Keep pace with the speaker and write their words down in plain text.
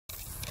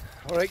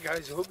Alright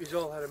guys, I hope you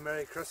all had a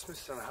Merry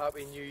Christmas and a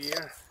Happy New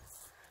Year.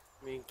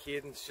 Me and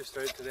Caden's just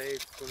out today,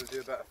 going to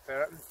do a bit of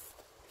ferreting,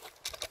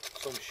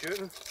 some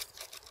shooting.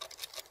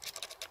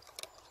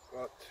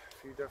 Got a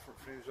few different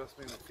frames with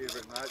me, my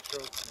favourite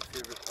natural, my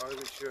favourite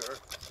target shooter,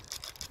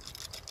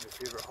 my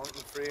favourite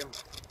hunting frame.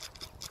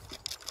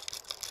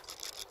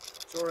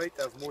 It's alright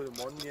to have more than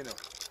one, you know.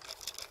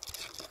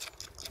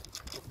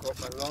 I've got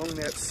my long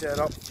net set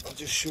up, I'll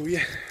just show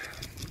you.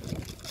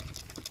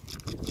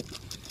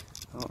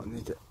 Oh, I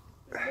need it.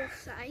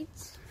 Both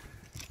sides.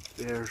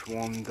 There's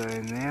one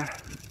down there.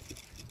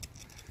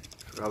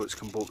 Rabbits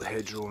can bolt the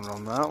hedgerow and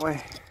run that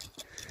way.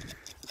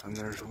 And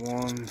there's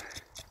one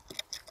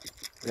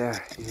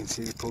there, you can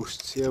see the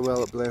post. See how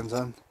well it blends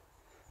in?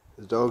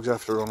 The dog's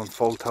after running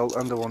full tilt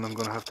into one. I'm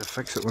going to have to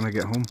fix it when I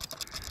get home.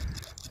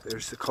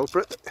 There's the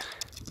culprit.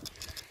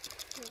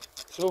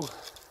 So,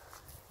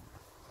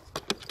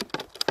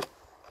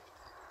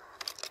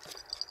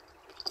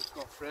 we've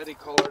got Freddy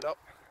collared up.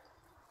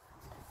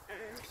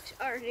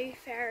 Already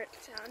ferret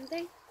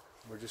Sandy.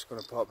 We're just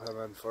going to pop him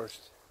in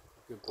first.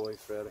 Good boy,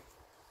 Freddy.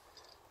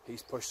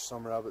 He's pushed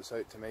some rabbits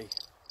out to me.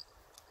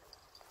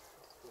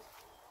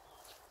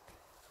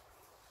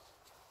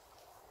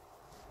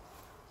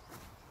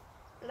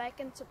 Like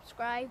and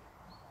subscribe.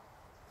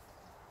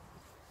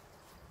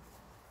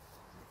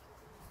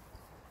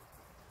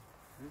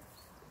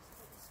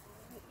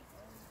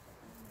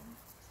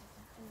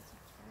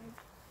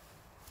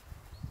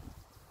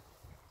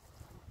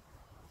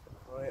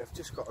 Right, I've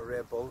just got a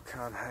red bull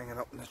can hanging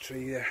up in the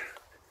tree there.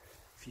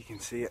 If you can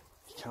see it,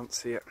 you can't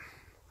see it.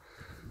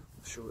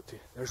 I'll show it to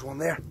you. There's one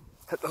there.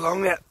 Hit the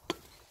long net.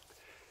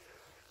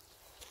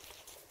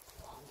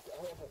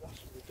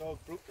 That's where the dog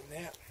broke the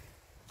net.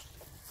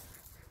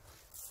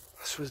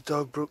 That's where the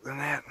dog broke the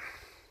net.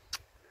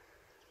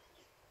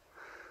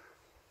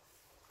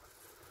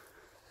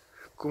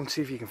 Go and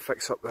see if you can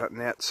fix up that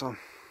net, son.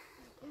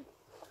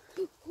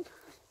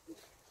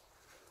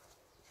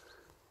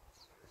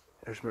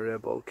 There's my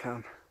red bull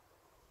can.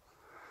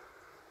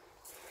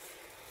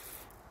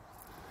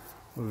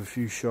 We'll have a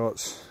few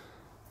shots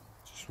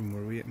just when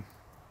we're waiting.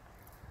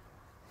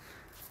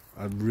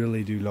 I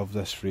really do love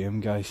this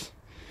frame, guys.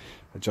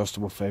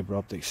 Adjustable fibre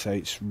optic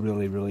sights,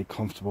 really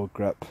comfortable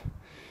grip.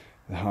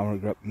 The hammer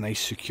grip, nice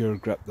secure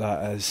grip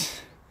that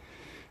is.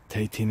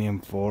 Titanium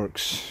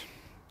forks,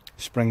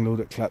 spring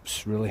loaded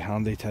clips, really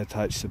handy to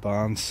attach the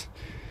bands.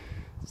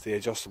 The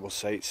adjustable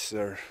sights,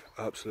 they're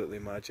absolutely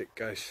magic,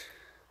 guys.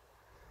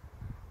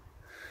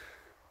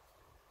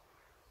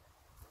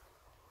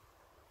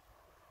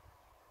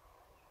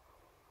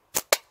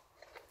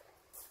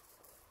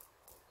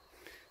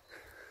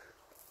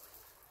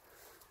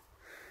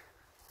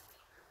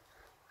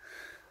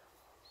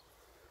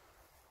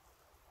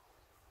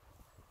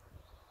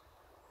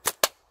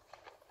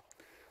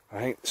 I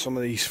think some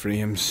of these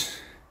frames,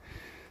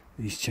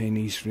 these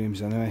Chinese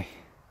frames anyway,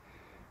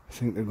 I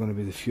think they're going to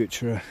be the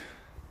future of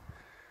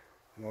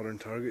modern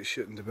target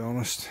shooting, to be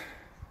honest.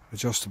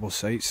 Adjustable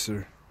sights,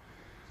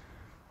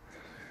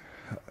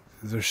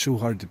 they're so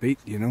hard to beat,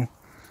 you know.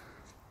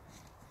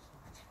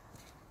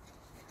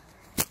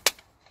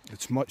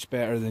 It's much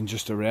better than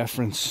just a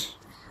reference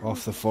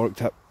off the fork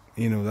tip,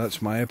 you know,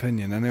 that's my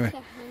opinion anyway.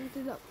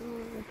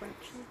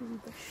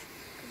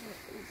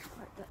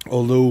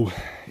 Although,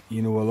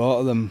 you know, a lot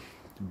of them,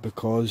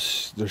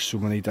 because there's so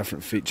many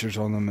different features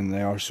on them and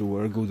they are so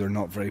ergo, they're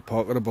not very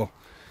pocketable.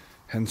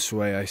 Hence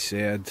why I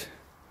said,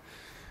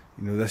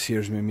 you know, this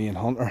here's my main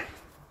hunter.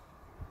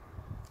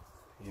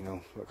 You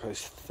know, look how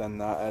thin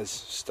that is.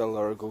 Still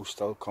ergo,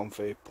 still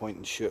comfy, point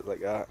and shoot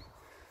like that.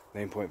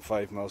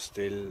 9.5mm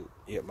steel,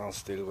 8mm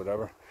steel,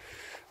 whatever.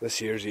 This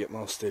here's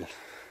 8mm steel.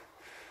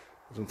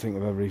 I don't think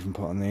I've ever even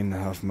put a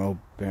 9.5mm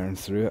bearing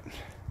through it.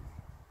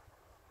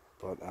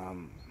 But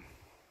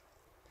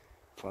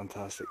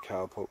fantastic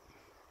catapult.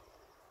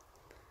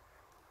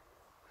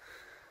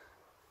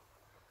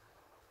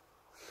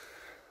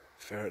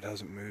 Ferret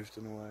hasn't moved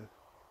in a while.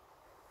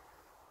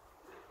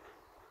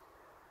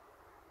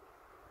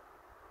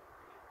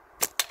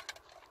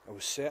 I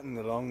was setting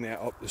the long net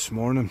up this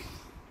morning.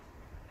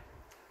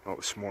 Not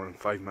this morning,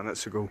 5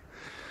 minutes ago.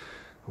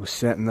 I was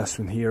setting this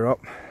one here up,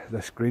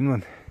 this green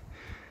one.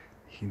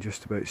 You can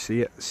just about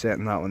see it,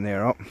 setting that one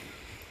there up.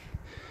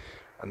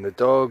 And the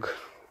dog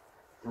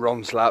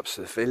runs laps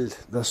of the field.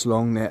 This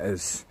long net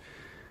is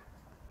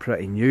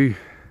pretty new.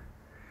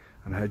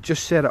 And I had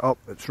just set it up,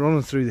 it's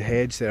running through the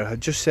hedge there, I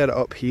had just set it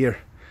up here.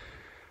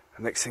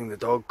 And next thing the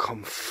dog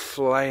come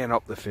flying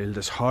up the field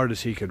as hard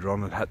as he could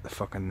run and hit the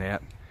fucking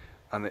net.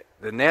 And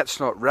the net's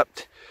not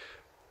ripped,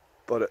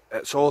 but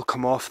it's all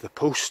come off the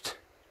post.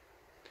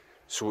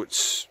 So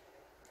it's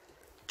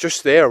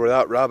just there where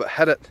that rabbit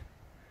hit it,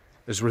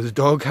 is where the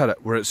dog hit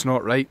it, where it's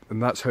not right.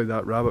 And that's how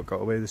that rabbit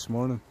got away this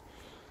morning.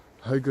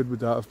 How good would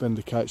that have been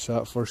to catch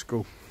that first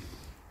go?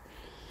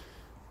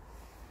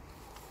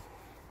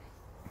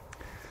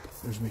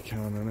 There's my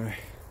cannon now.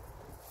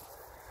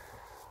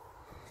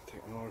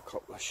 Take another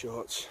couple of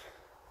shots.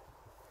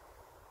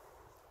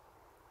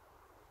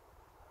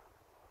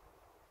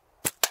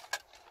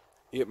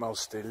 8mm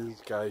steel,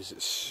 guys,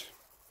 it's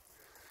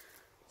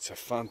a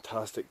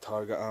fantastic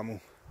target ammo.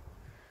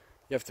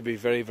 You have to be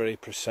very, very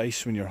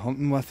precise when you're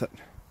hunting with it.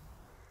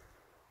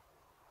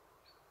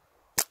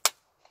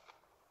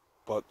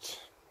 But,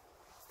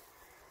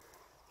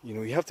 you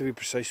know, you have to be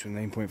precise with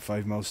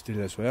 9.5mm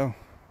steel as well.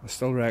 I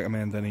still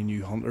recommend any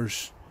new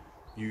hunters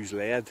use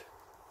lead.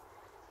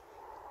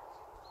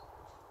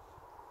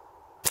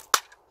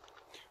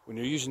 When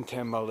you're using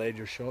 10mm lead,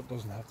 your shot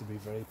doesn't have to be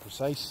very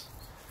precise.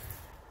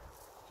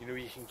 You know,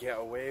 you can get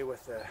away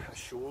with a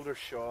shoulder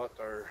shot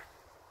or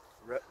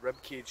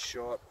ribcage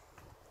shot.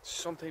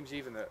 Sometimes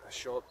even a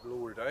shot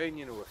lower down.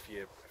 You know, if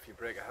you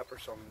break a hip or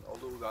something.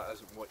 Although that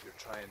isn't what you're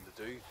trying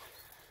to do.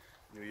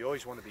 You know, you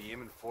always want to be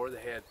aiming for the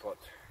head, but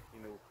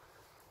you know,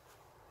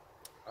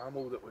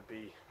 ammo that would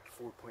be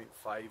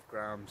 4.5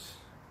 grams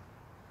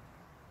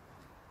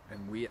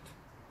in weight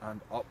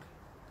and up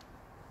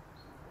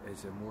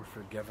is a more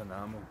forgiving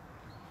ammo.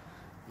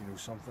 You know,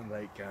 something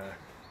like the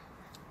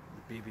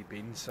baby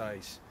bean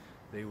size,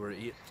 they were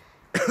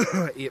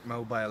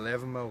 8mm by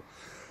 11mm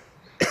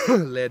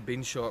lead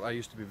bean shot. I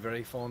used to be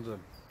very fond of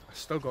them. I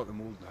still got them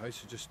old in the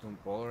house, I just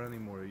don't bother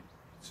anymore.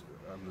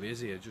 I'm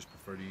lazy, I just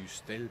prefer to use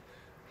steel.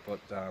 But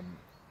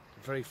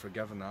very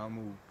forgiving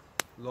ammo,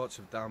 lots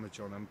of damage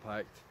on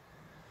impact.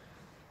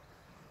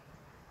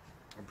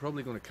 I'm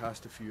probably going to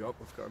cast a few up.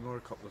 I've got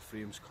another couple of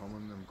frames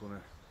coming. I'm going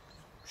to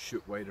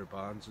shoot wider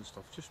bands and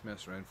stuff, just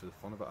mess around for the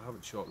fun of it. I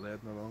haven't shot lead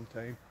in a long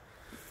time.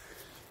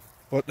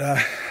 But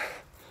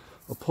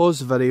I'll pause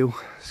the video,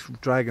 it's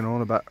dragging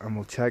on a bit, and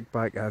we'll check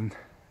back in.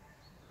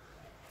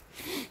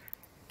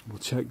 We'll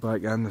check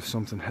back in if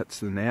something hits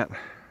the net.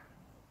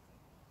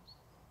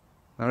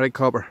 Alright,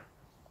 Copper?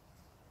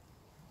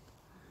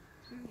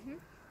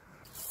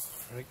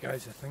 Right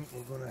guys, I think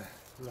we're going to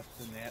lift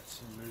the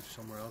nets and move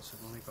somewhere else.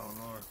 I've only got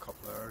another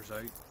couple of hours out.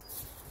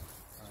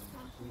 I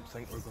don't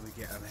think we're going to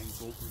get anything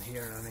bolting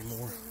here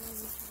anymore.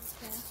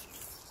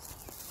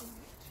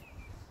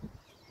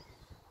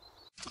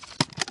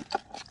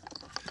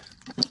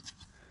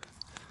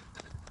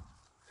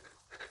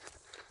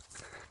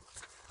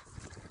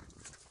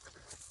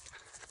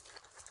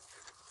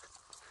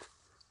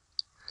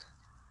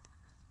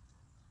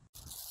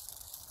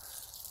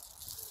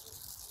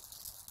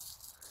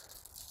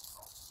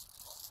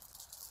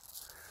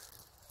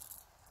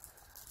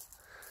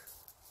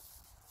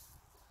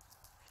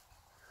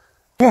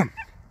 Come on!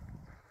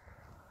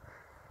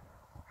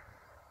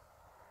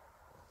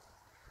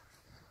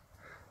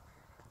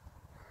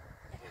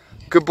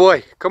 Good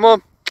boy, come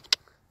on!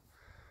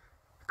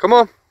 Come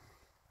on!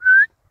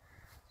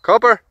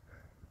 Copper!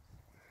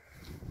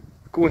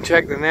 Go and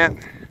check the net.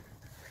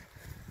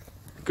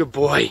 Good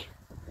boy!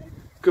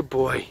 Good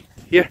boy!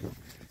 Here!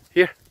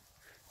 Here!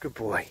 Good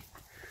boy!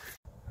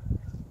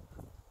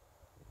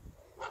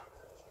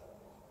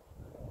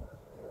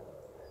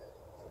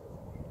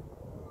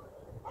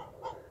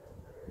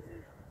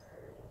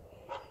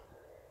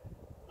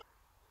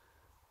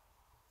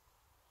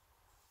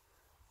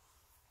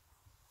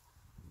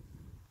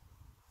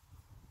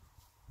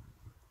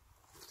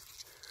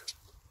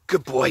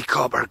 Good boy,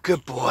 Copper,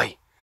 good boy.